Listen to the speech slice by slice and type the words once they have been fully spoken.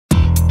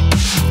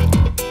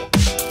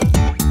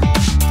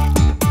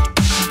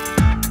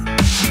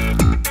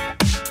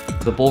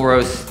The Bull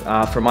Roast,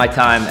 from my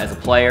time as a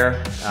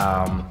player,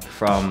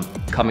 from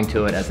coming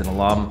to it as an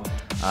alum,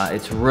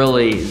 it's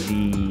really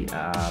the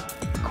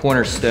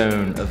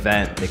cornerstone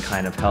event that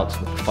kind of helps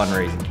with the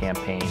fundraising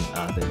campaign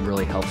that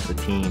really helps the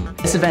team.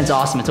 This event's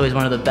awesome. It's always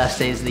one of the best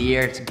days of the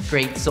year. It's a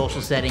great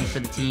social setting for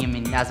the team,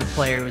 and as a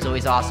player it was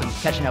always awesome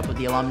catching up with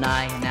the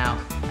alumni, and now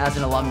as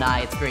an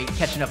alumni it's great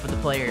catching up with the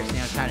players. You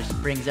know, it kind of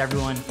just brings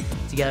everyone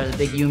together, the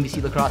big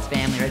UMBC Lacrosse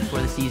family right before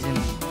the season.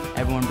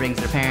 Everyone brings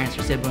their parents,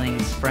 their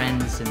siblings,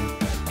 friends, and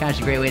kind of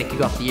just a great way to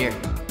kick off the year.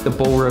 The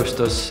Bull Roast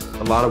does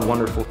a lot of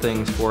wonderful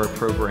things for our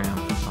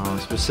program,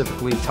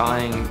 specifically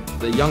tying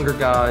the younger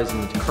guys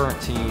and the current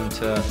team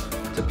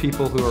to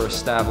people who are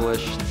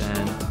established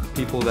and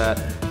people that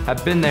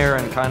have been there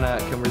and kind of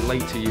can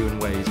relate to you in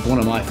ways. One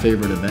of my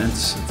favorite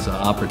events. It's an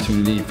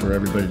opportunity for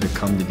everybody to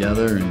come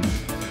together and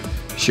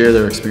share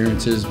their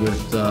experiences with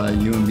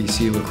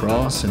UMBC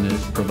Lacrosse, and it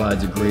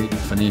provides a great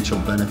financial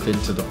benefit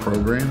to the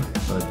program.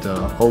 But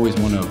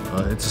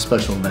it's a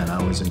special event. I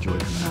always enjoy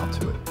coming out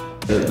to it.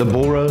 The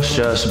Bull Roast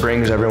just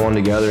brings everyone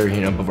together,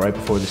 you know, right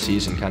before the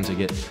season, kind of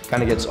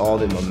gets all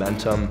the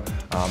momentum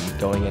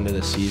going into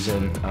the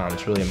season.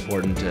 It's really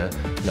important to,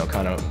 you know,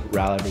 kind of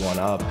rally everyone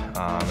up,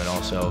 and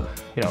also,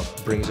 you know,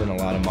 brings in a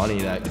lot of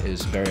money that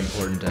is very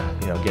important to,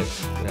 you know, get,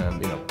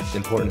 you know,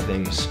 important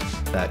things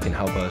that can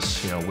help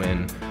us, you know,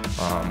 win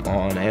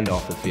on and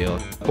off the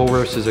field. Bull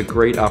Roast is a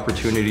great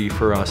opportunity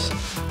for us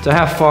to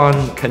have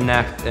fun,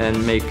 connect,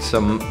 and make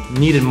some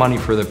needed money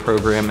for the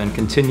program and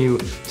continue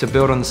to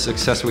build on the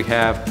success we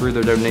have through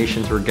the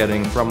donations we're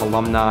getting from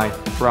alumni,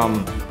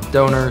 from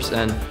donors,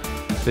 and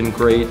it's been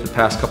great the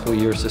past couple of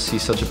years to see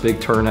such a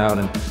big turnout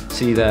and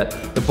see that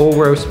the Bull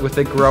Roast, with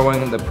it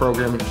growing, the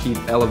program keep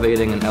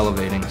elevating and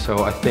elevating.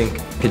 So I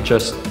think it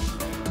just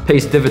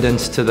pays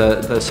dividends to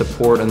the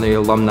support and the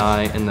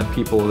alumni and the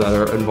people that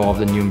are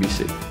involved in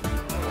UMBC.